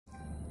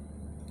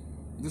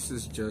This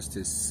is just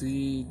a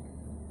seed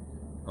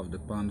of the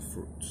palm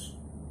fruit.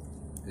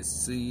 A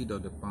seed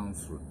of the palm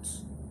fruit.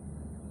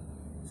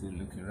 If you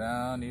look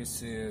around, you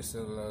see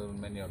so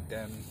many of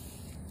them.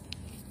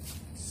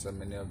 So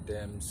many of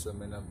them, so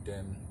many of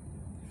them.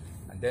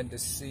 And then the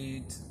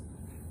seed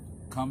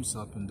comes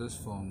up in this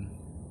form.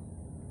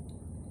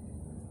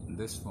 In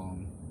this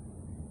form.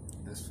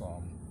 This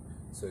form.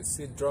 So you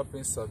see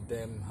droppings of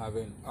them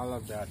having all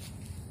of that.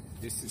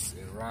 This is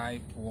a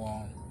ripe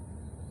one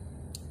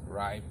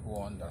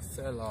that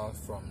fell off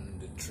from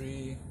the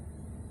tree.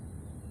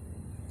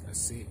 I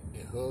see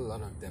a whole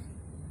lot of them.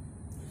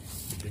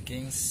 It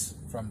begins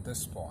from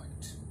this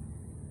point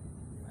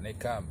and it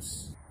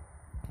comes.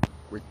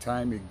 With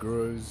time it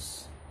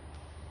grows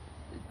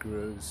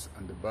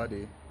and the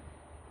body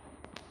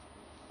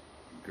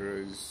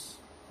grows.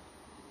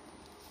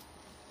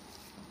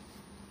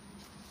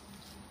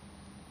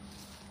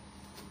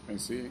 And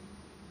see,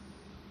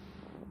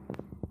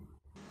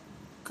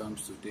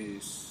 comes to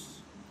this.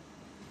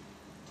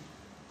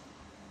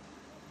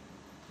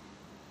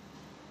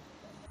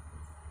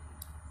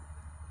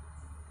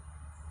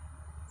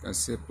 You can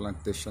see a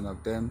plantation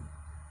of them.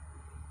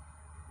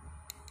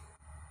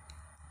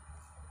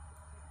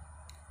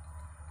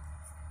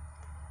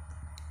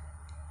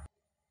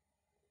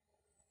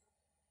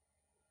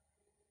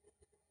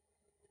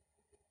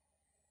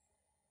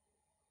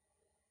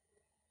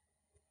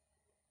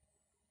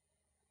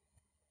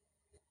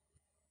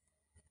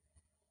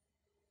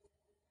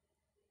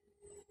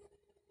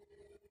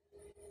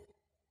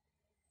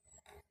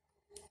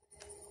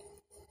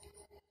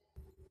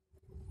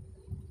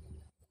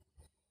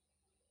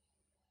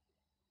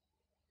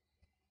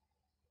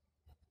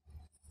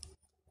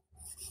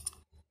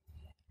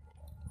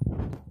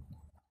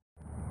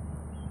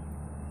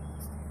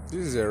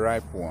 This is a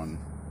ripe one,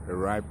 a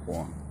ripe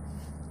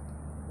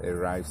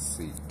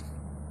seed.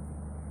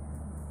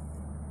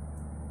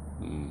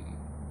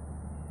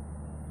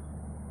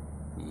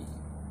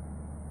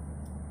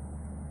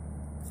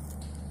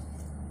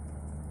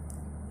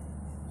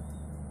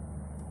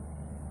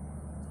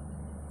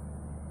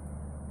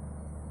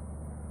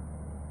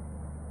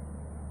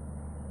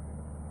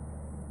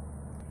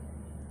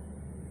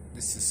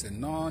 This is a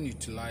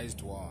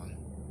non-utilized one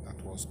that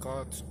was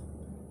cut.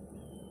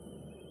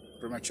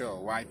 Premature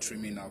while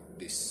trimming up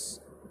this.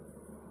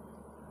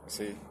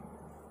 See?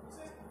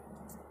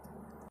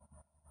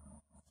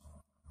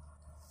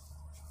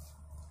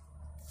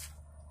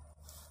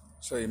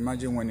 So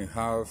imagine when you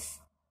have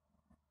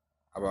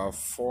about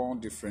 4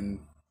 different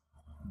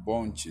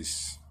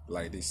bunches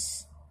like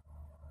this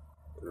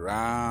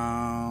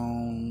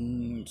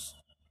round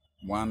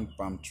one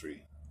palm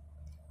tree,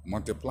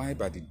 multiplied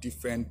by the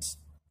different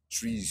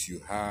trees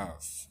you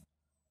have.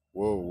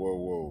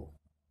 Whoa.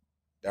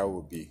 That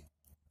would be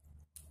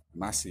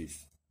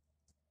massive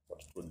for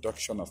the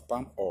production of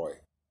palm oil.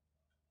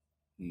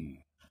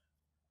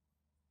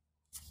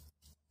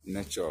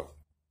 Nature.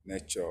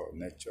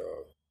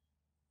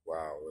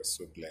 Wow, we're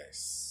so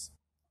blessed.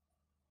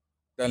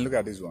 Then look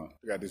at this one.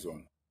 You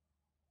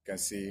can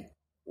see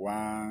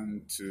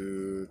 1,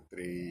 2,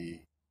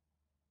 3.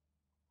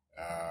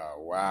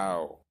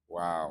 Wow.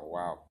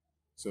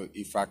 So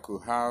if I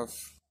could have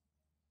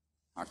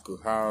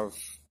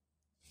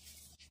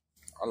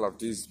all of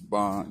this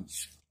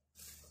bunch.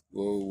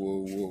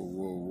 Whoa.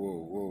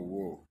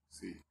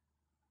 See,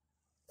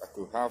 I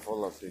could have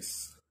all of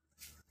this.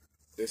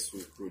 This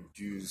will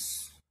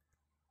produce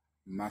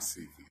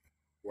massively.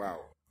 Wow.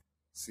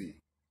 See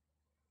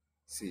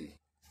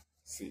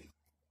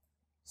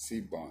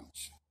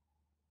bunch.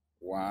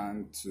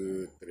 1,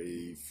 2,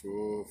 3,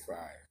 4, 5.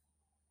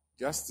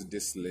 Just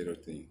this little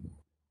thing.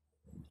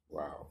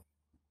 Wow.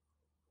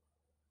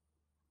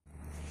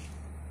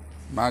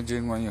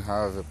 Imagine when you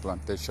have a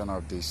plantation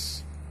of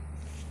this,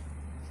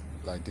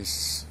 like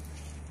this.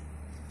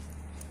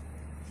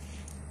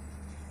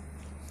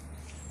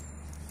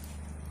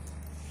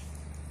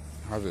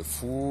 Have a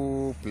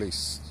full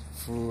place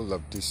full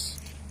of this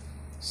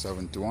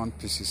 71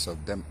 pieces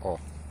of them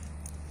all.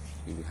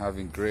 You'll be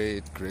having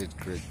great